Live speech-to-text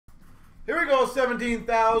Here we go,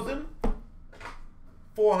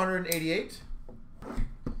 17,488.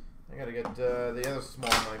 I gotta get the other small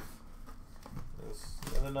knife.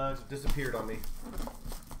 The other knives disappeared on me.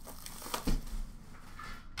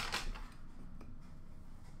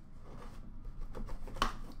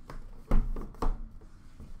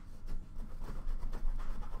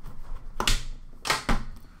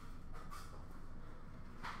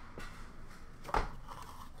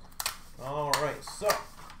 All right, so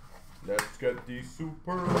let's get the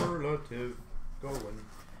superlative going.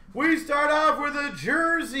 We start off with a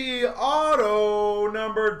jersey auto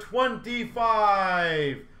number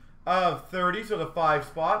 25 of 30, so the 5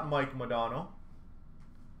 spot, Mike Modano.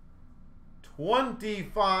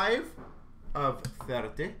 25 of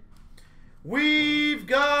 30. We've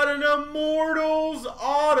got an Immortals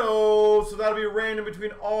auto, so that'll be random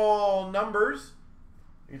between all numbers.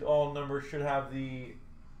 These all numbers should have the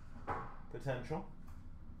potential.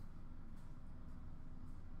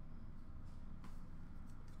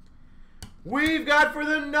 We've got for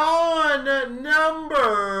the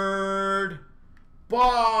non-numbered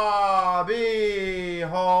Bobby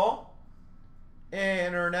Hall,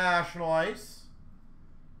 International Ice.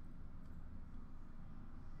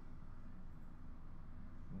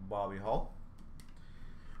 Bobby Hall.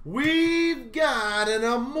 We've got an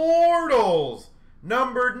Immortals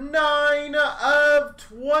numbered 9 of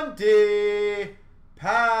 20,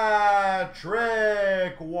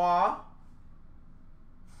 Patrick Waugh.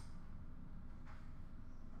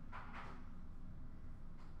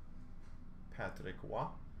 Patrick Waugh,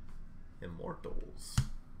 Immortals.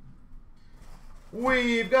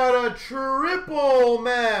 We've got a triple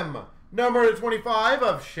mem, number 25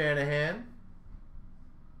 of Shanahan.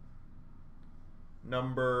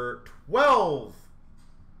 Number 12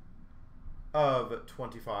 of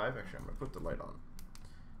 25. Actually, I'm going to put the light on.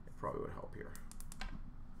 It probably would help here.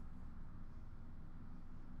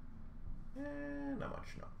 Not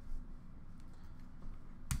much, no.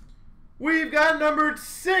 We've got numbered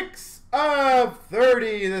 6 of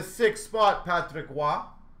 30, the 6 spot, Patrick Waugh.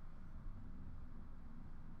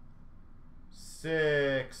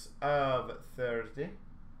 6 of 30.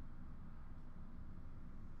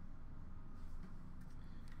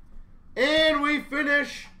 And we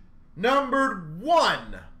finish numbered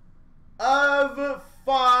 1 of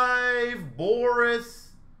 5,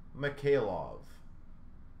 Boris Mikhailov.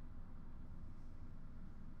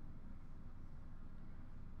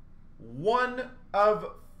 1 of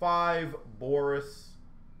 5, Boris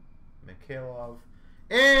Mikhailov.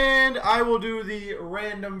 And I will do the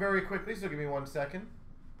random very quickly, so give me 1 second.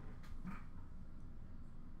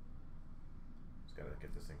 Just gotta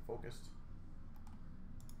get this thing focused.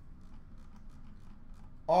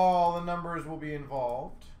 All the numbers will be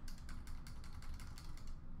involved.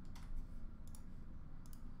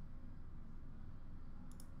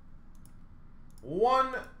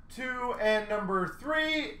 One, 2, and number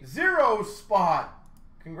 3, 0 spot.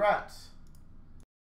 Congrats.